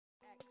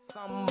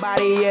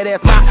Somebody, yeah,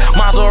 that's my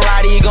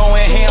Maserati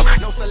going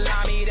ham. No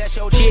salami, that's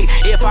your chick.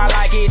 If I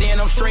like it, then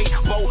I'm straight.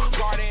 Boat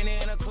garden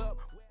in a club.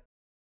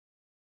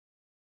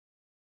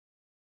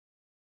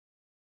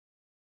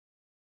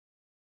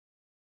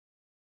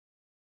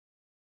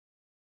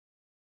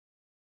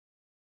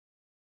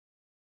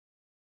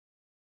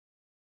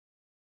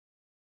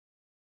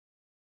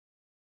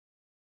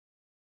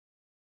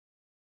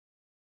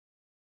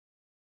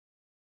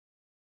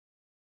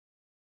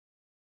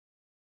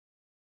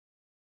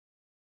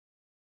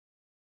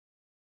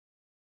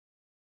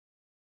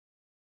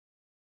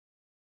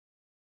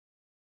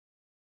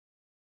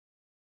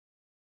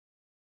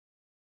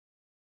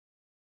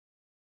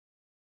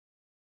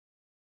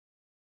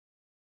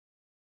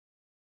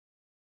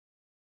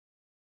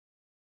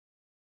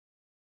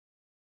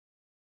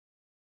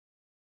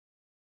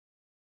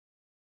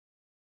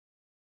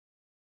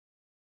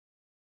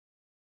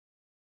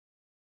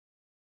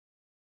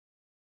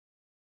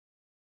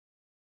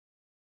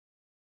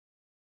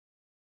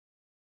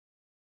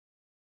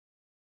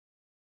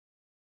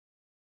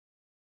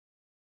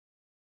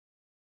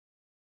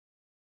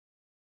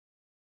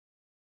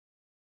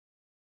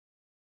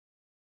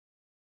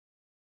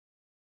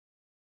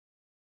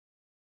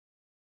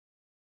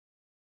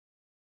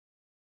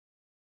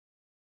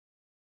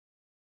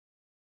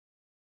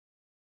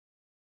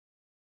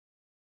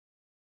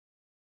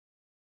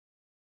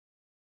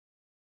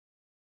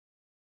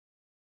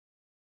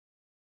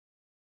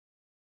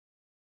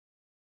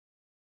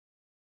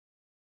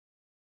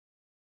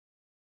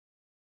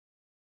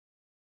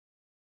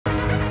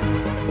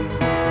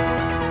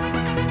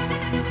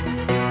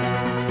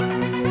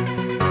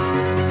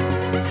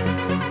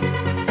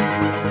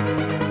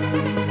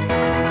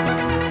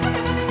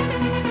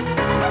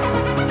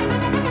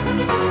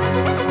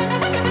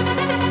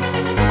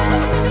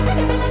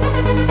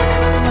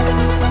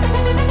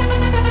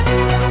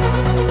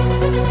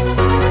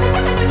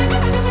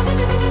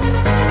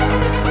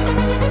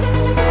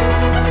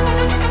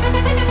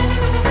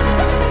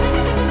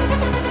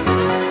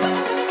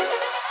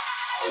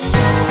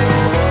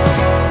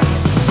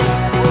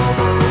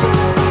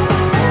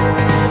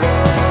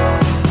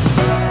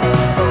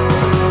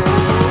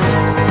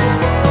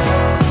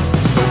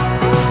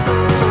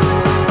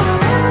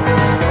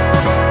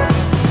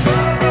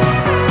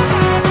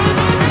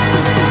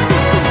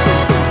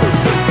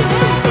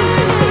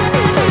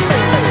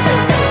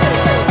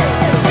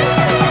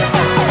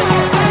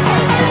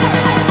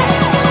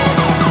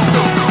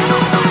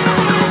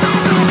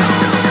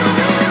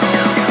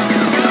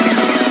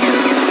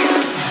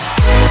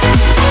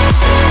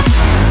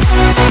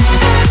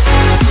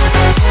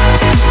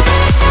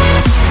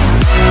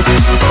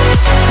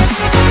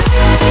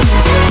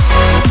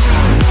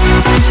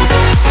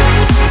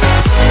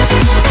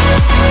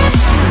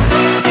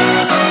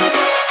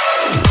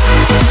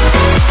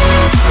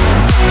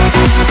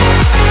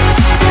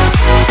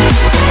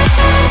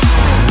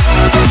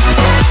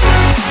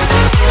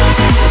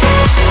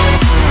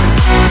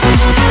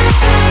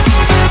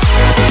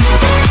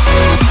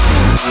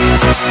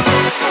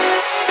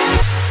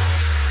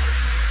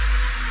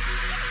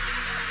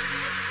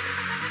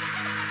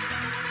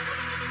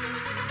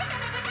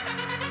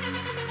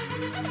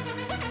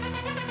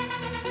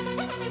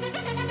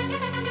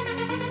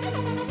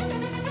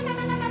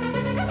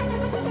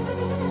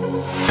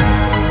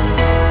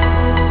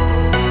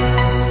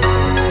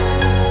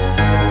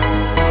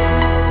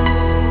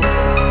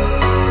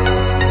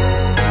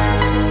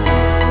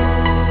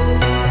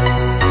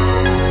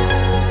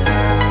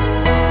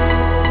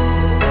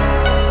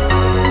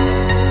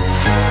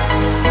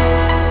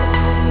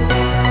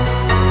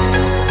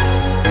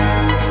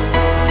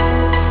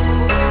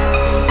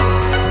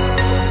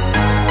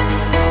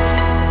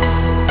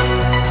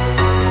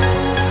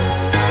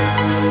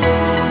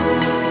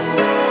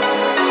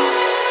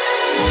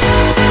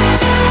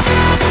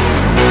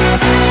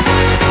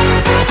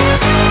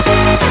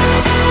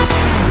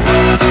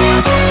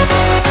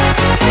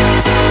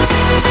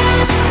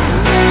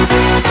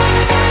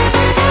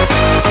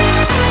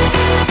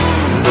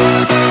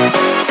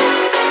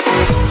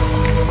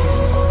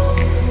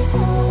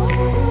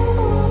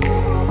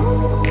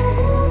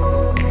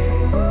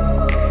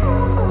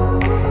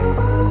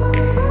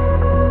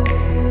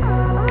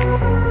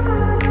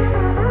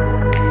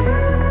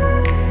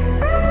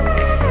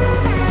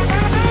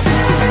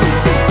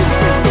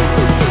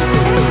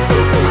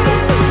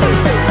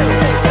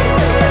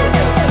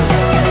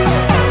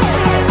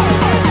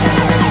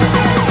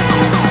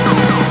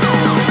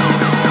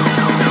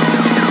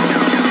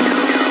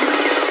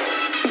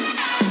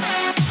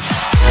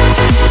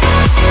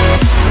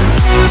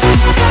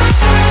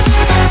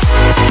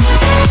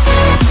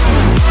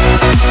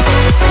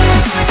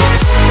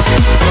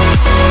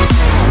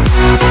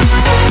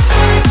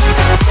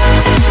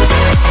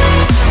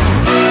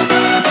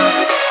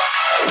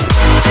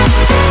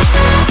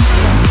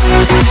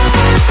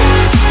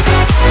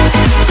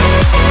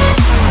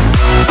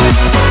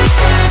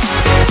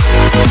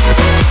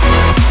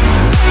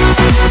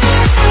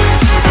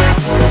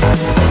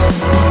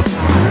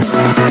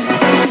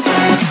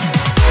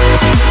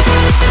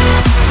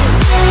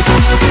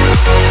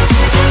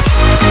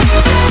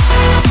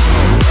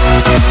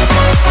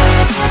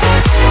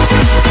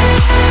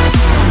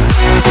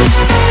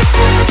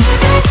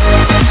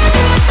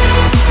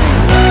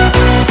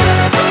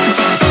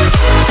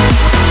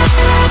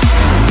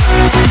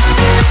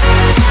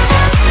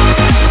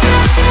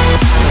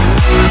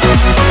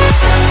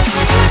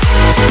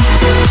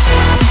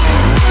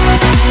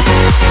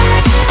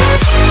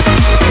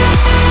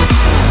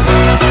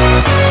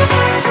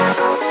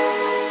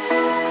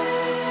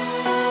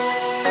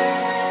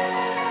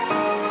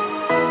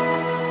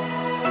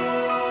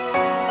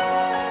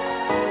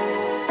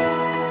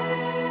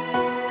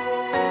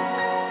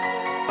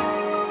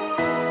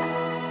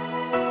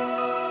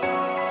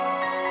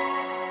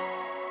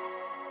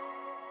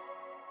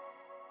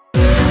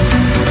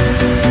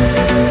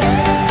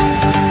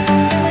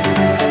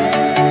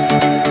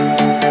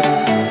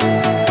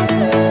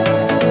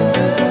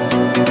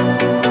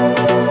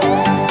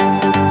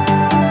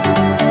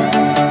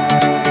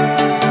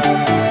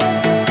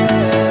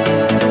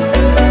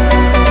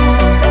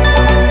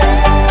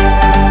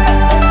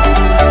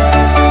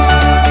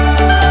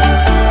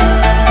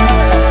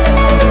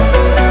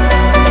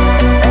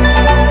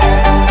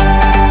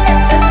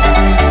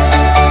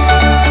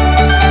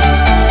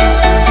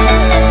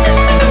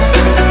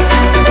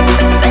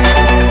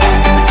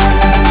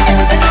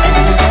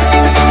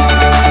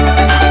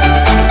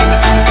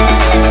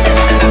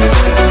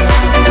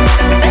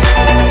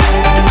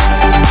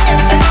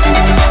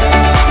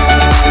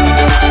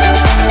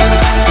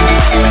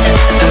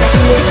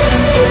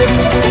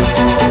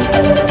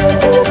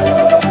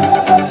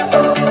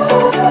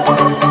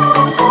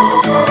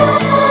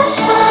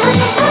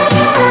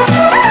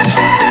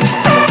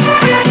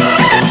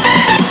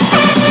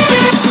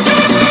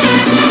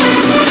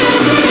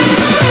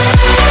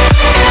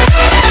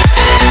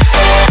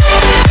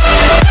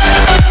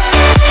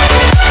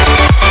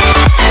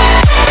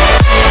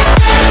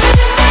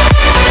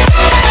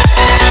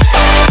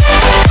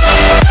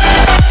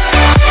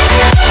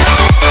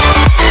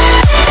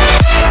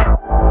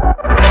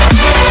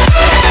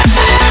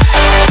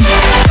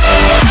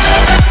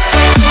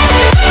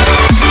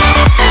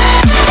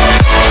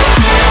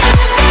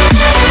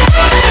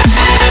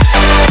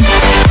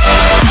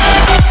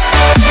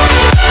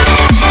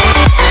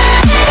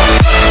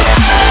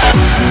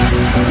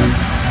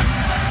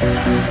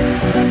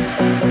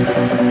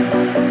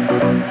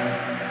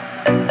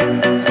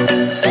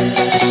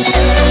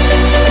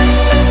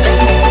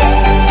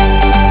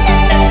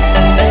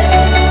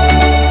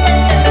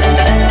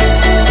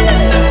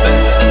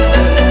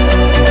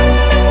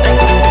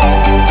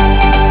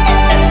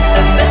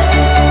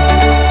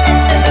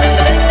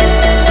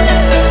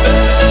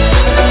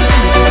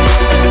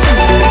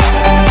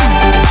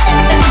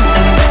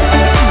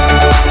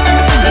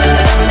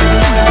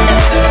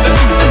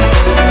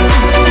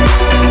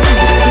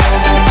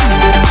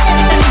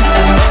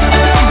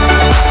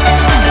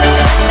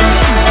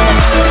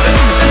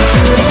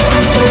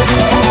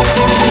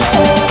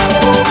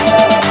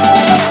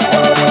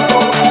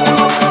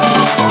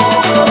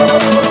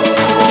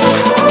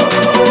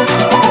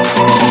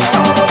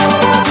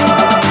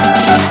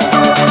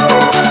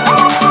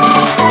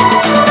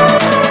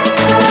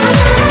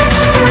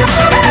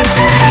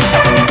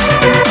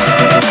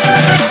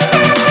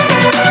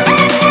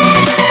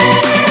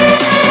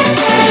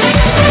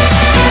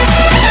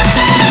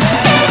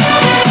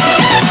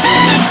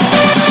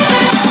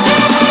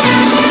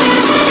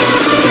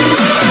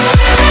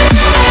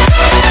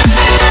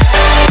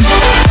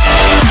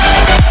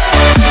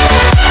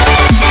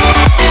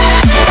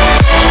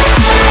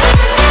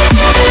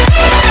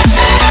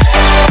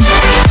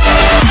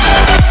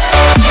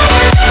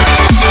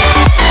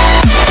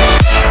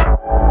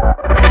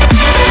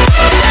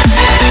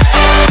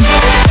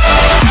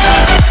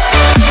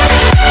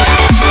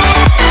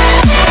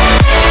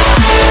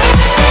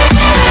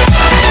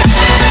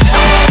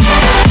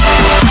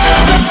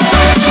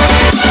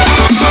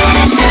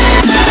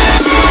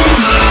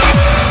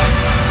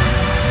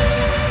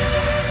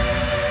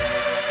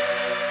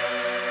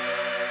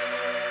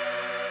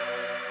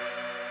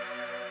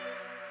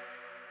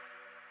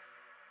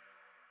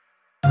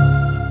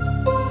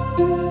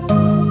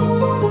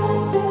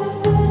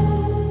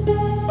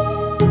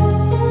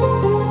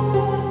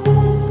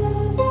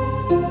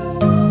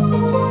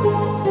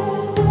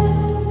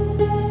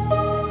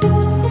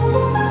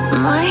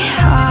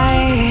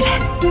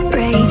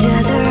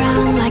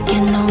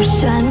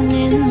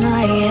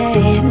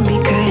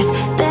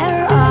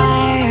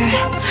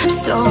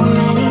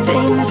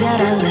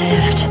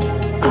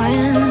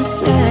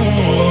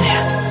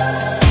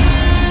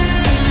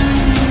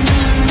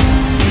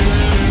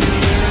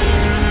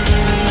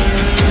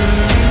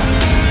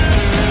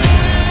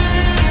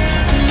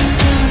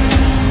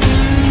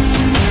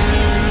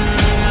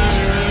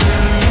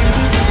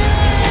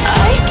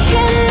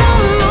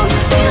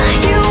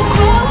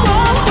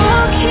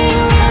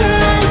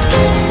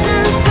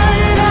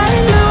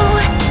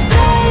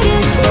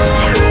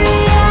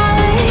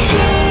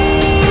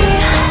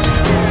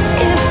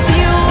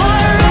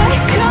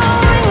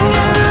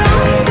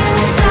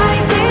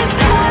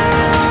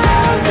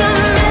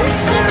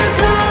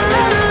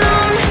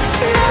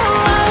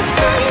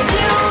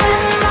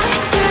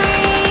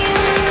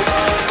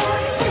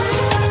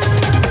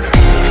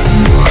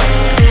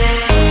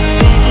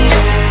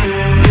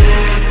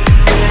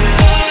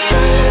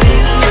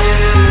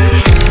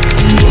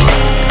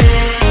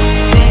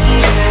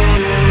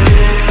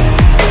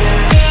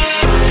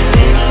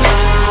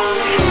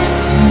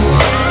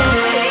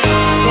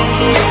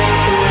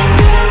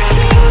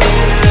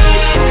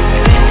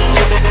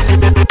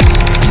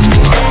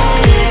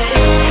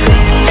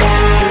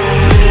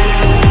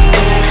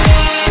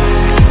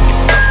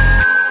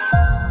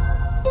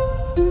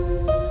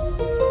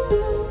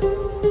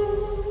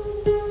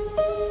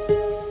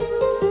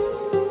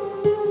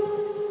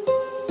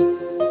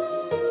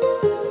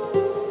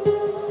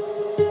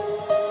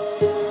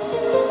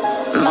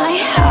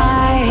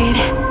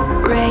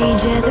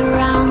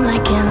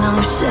 like an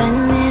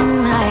ocean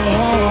in my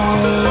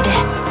head.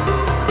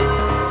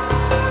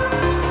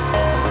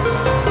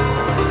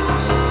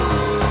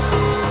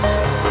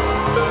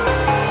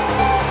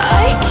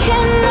 I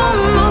can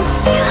almost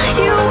feel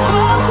you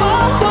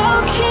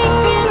walking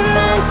in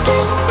the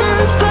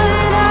distance,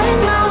 but I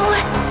know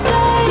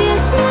that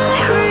it's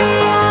not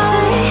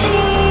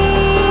reality.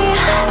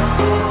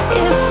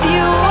 If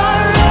you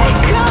are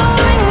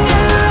echoing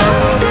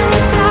around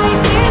inside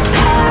these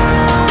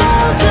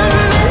parallel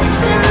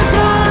dimensions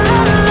all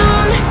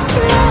alone,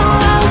 no,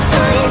 I'll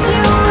find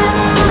you in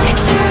my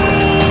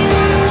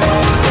dreams.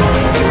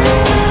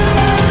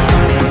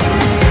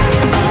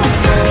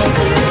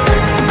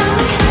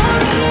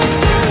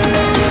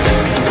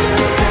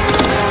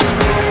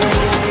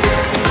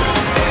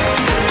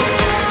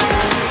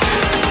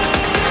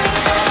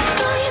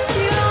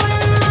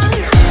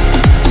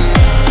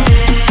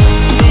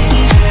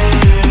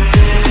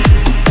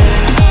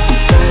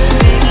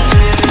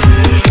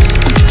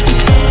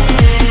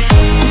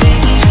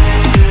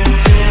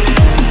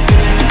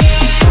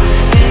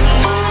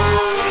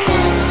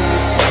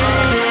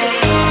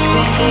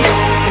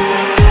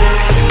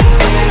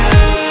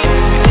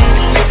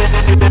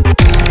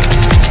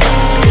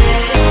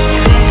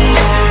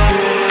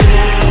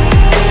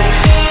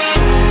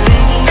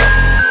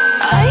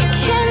 I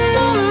can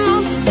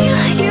almost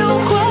feel you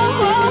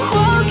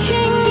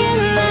walking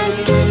in the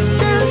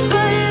distance,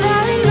 but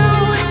I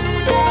know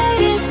that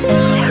it's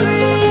not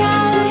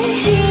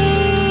reality.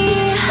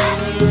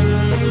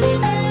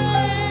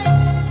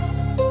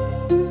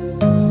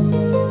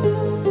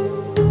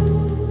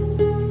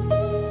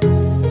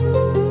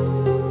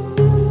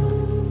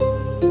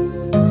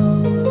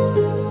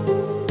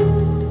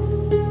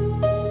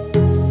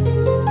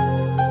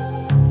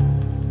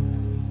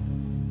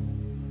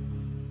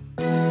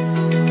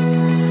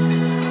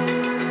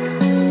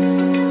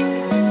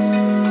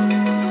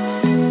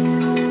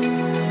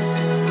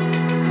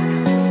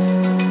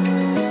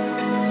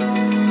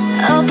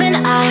 Open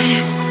eye,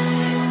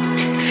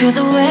 feel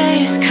the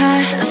waves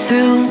cut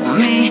through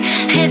me,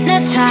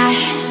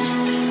 hypnotized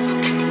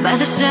by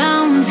the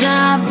sounds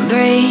I'm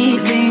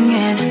breathing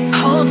in.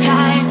 Hold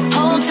tight,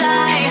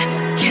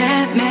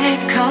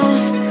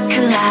 chemicals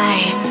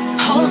collide.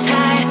 Hold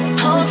tight,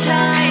 hold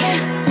tight,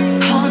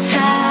 hold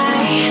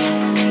tight.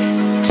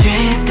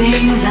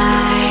 Dripping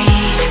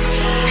lights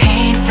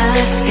paint the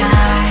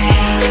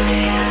skies,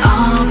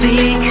 all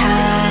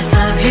because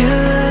of you.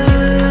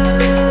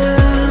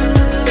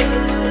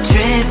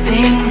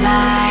 Dripping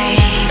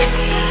lights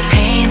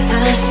paint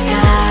the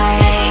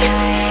skies,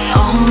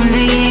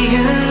 only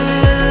you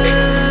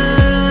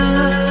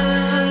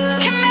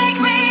can make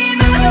me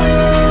move.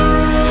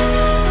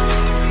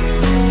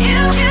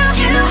 You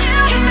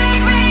can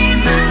make me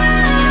move.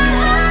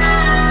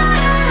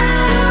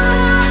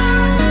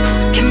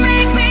 Can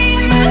make me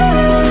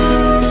move.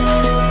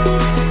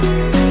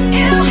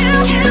 You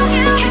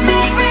can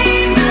make me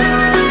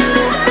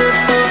move.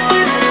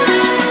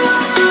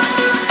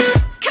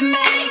 Can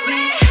make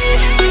me.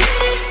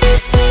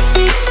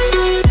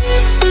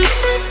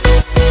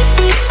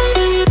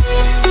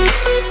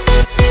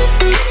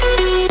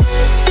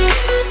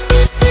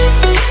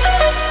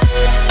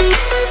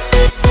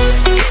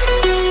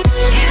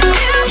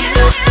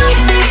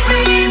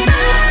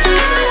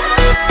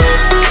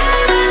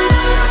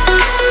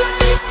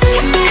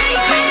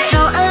 So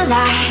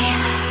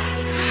alive,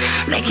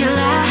 make it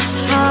last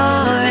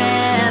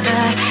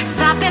forever.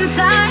 Stop in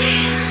time,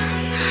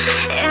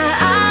 yeah,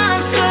 I'm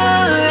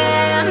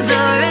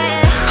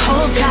surrendering.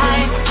 Hold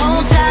tight,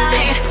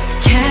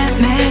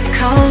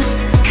 chemicals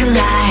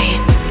collide.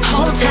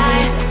 Hold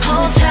tight,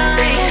 hold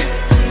tight,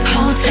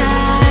 hold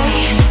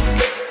tight.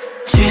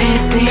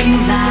 Dripping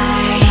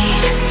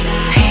lights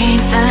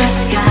paint the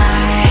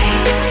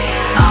skies,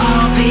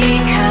 all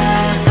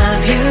because of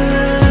you.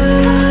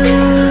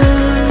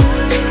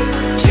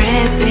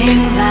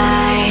 Dripping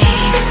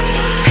lights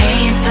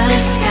paint the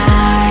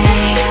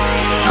skies,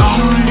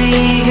 only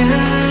you.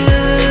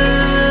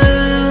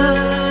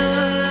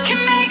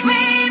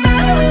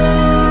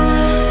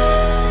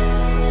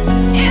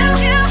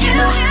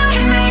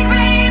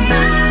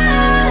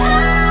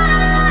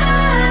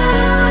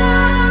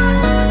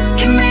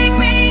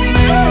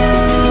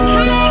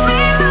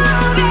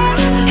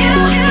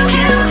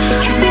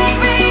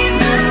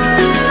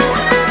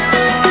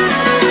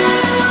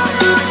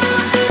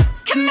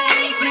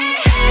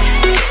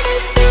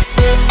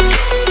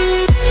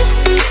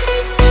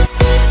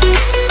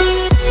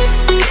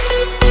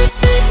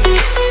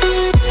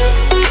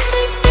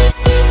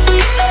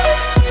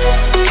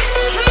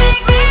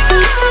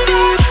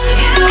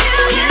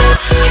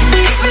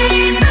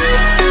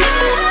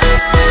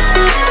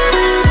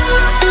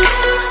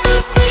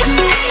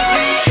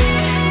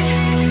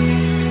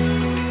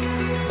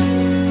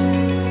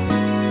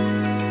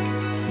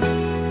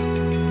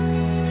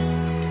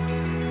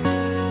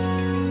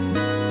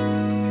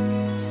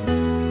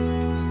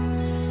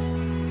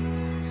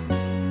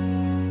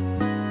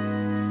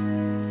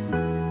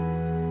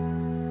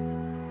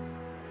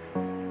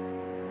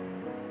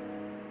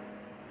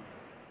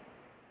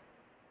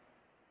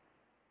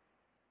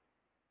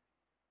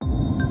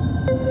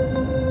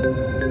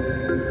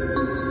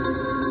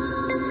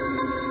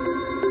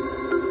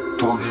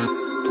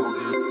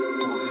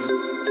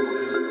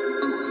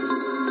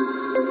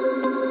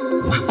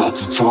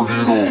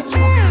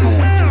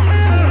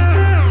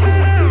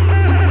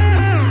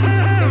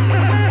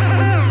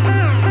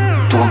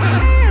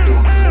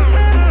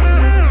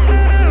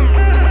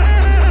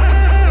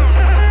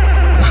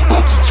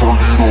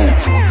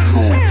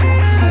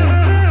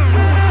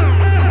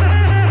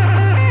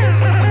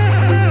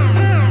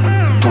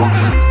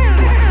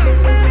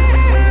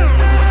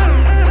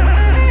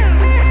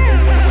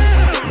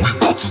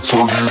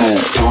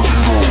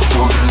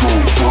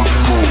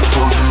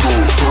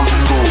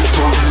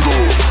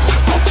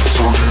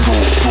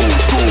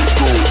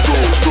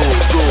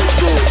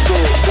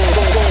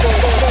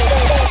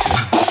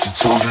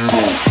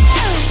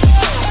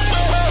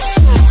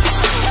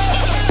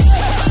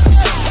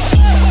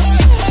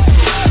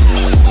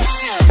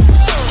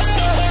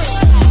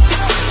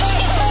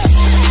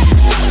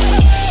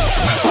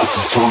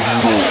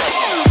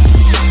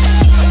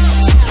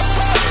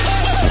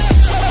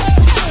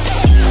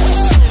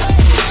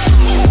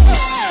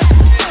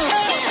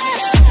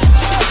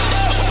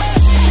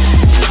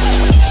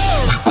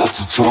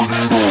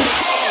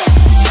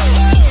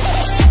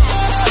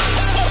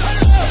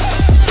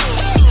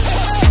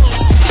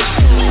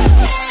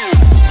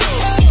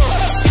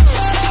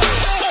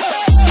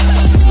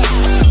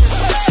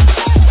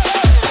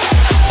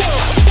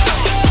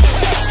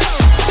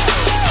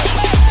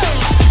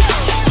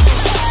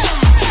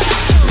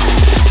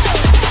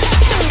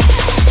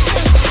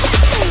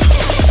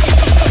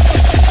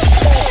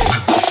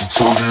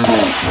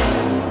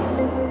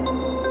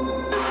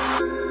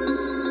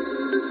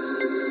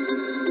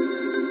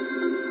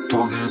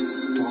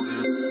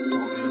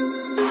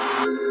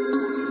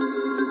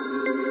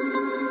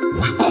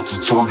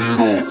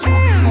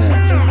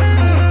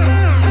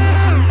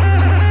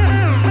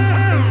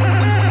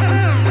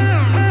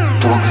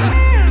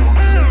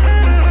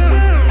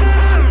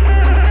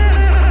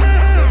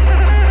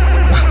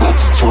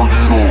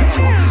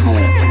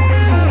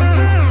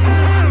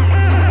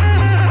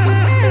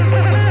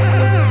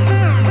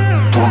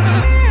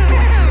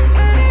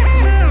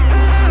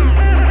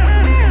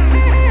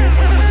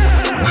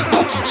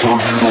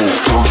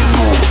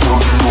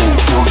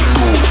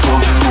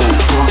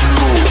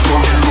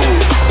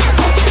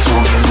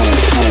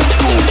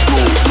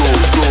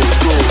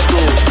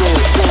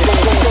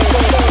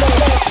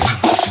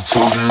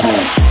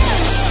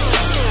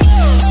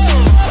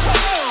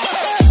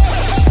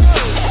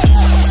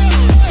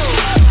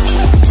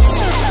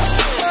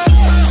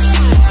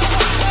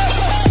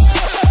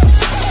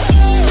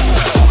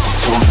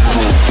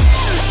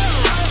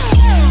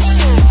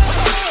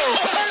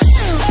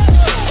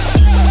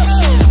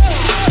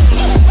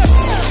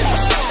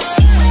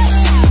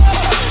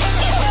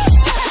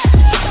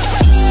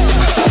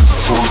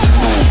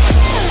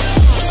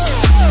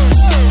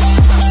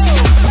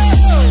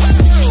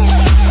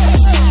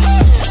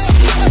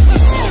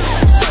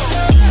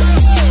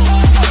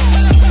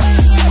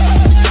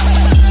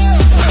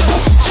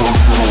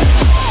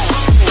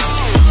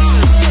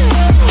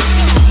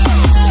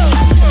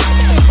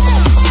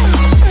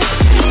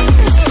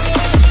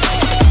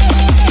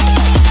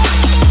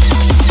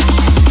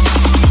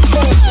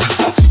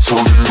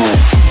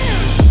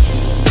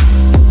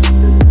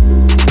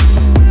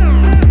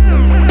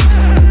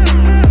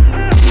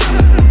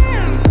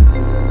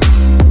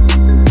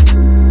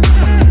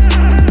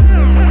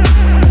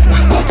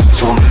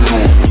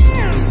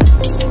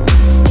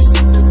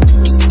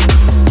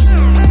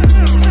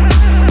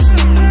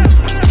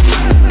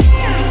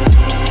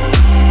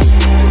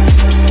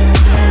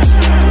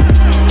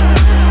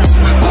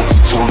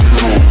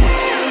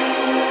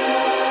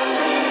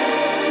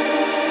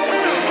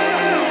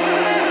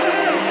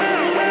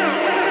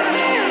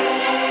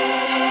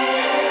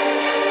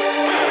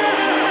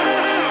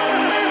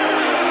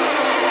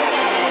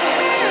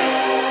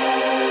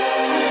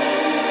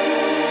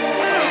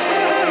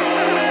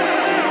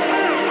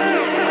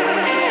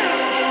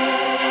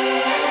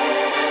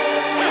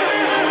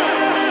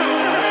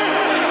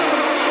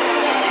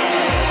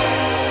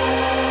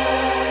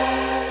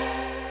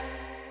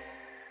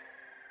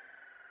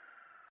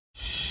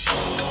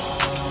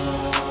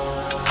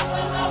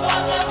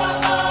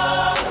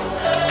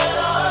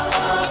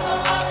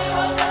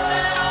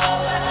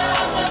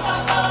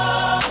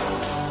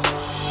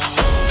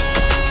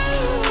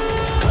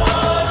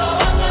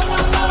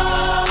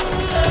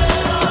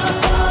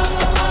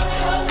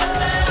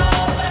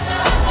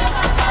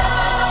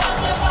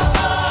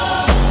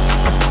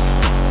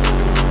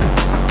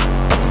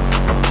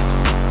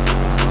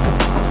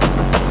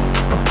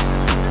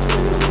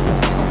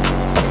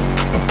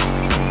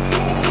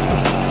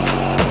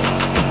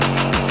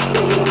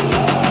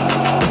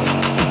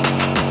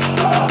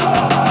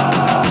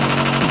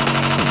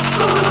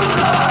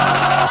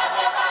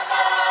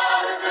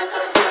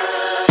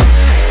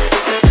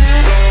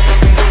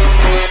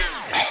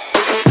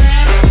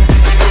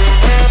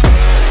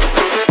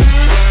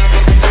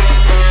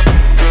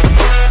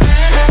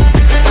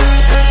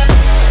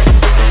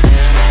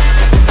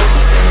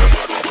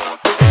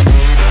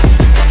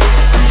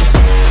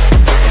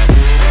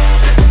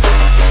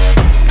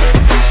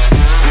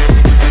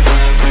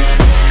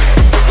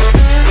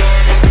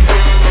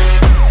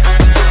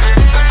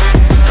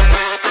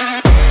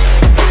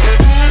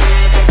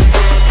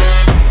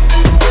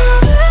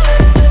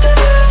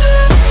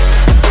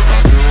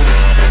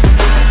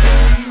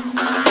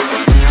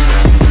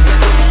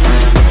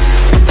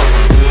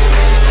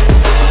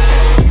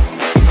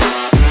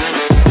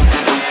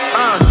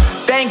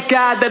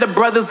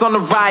 brothers on the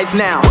rise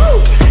now.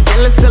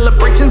 Endless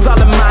celebrations all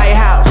in my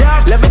house.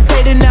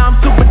 Levitating now, I'm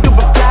super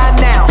duper fly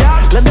now.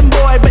 London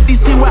boy, but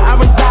DC where I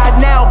reside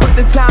now. Put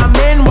the time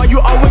in while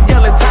you always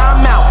yelling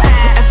time out.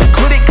 And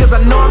quit it, cause I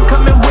know I'm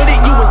coming with it.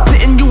 You were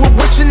sitting, you were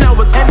wishing I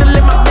was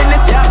handling my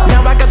business. Now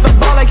I got the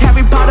ball like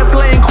Harry Potter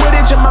playing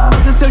Quidditch. And my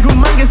business so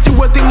humongous, you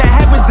would think that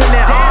happens in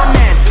there. Damn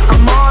man,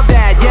 I'm all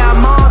that, yeah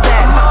I'm all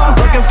that.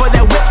 Working for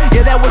that whip,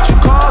 yeah that what you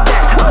call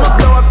that. I'ma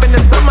blow up in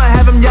the summer,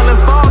 have him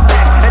yelling fall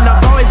back. And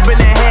I've always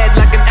been ahead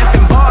like an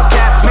effing ball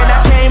cap. Man, I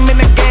came in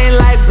the game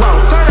like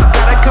whoa.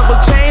 Got a couple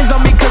chains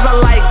on me cause I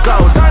like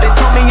gold. They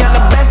told me I'm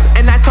the best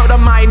and I told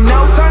them I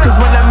know. Cause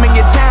when I'm in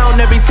your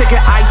town, every ticket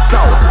I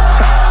sold.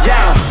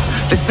 Yeah,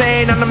 they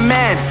saying I'm the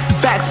man.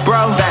 Facts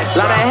bro,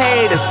 lot of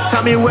haters,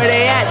 tell me where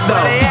they at though.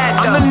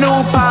 I'm the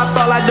new pop,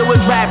 all I do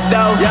is rap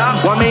though.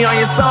 Want me on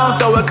your song,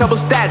 throw a couple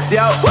stacks,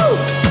 yo.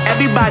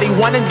 Everybody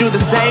wanna do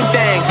the same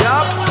thing,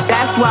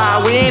 that's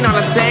why we ain't on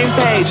the same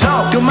page.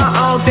 Do my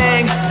own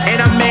thing, and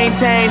I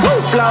maintain.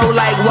 Flow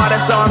like water,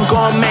 so I'm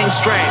going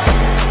mainstream.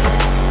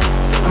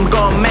 I'm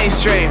going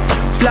mainstream.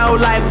 Flow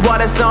like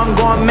water, so I'm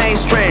going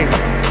mainstream.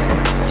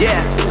 Yeah,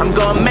 I'm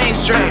going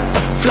mainstream.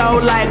 Flow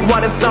like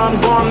water, so I'm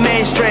going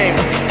mainstream.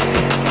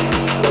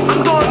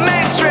 I'm going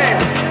mainstream.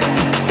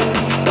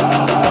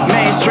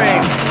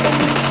 Mainstream.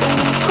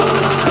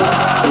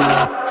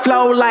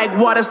 Flow like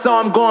water, so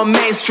I'm going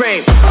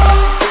mainstream.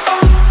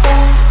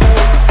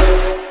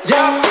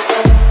 Yeah.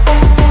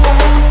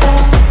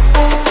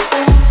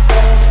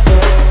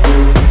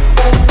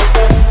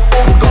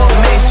 I'm going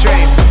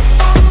mainstream.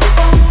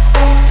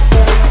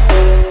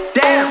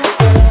 Damn.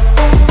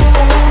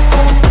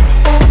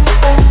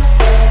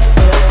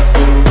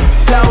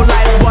 Flow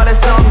like water,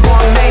 so I'm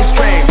going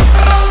mainstream.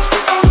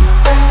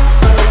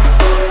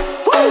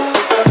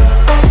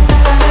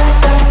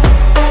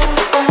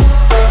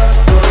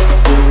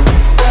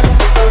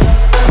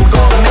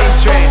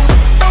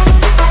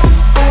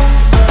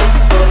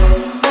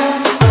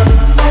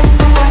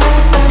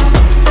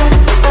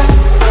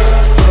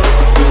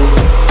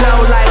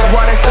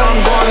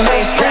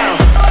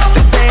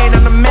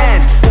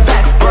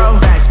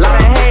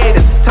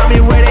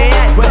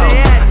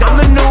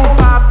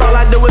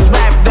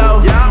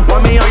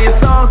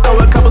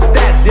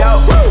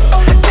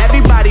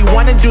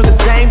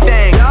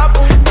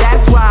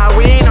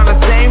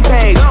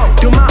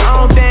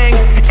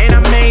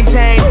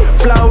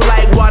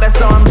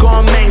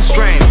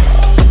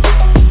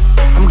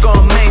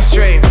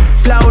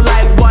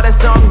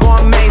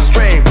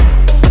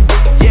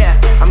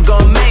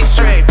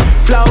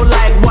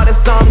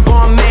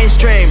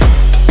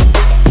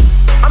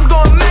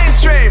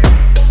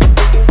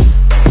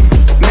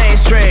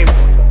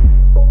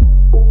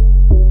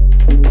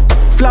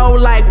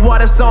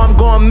 So I'm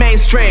going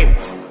mainstream.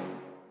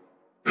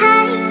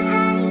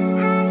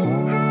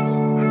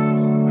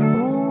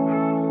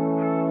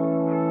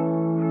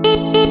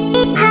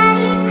 Hi.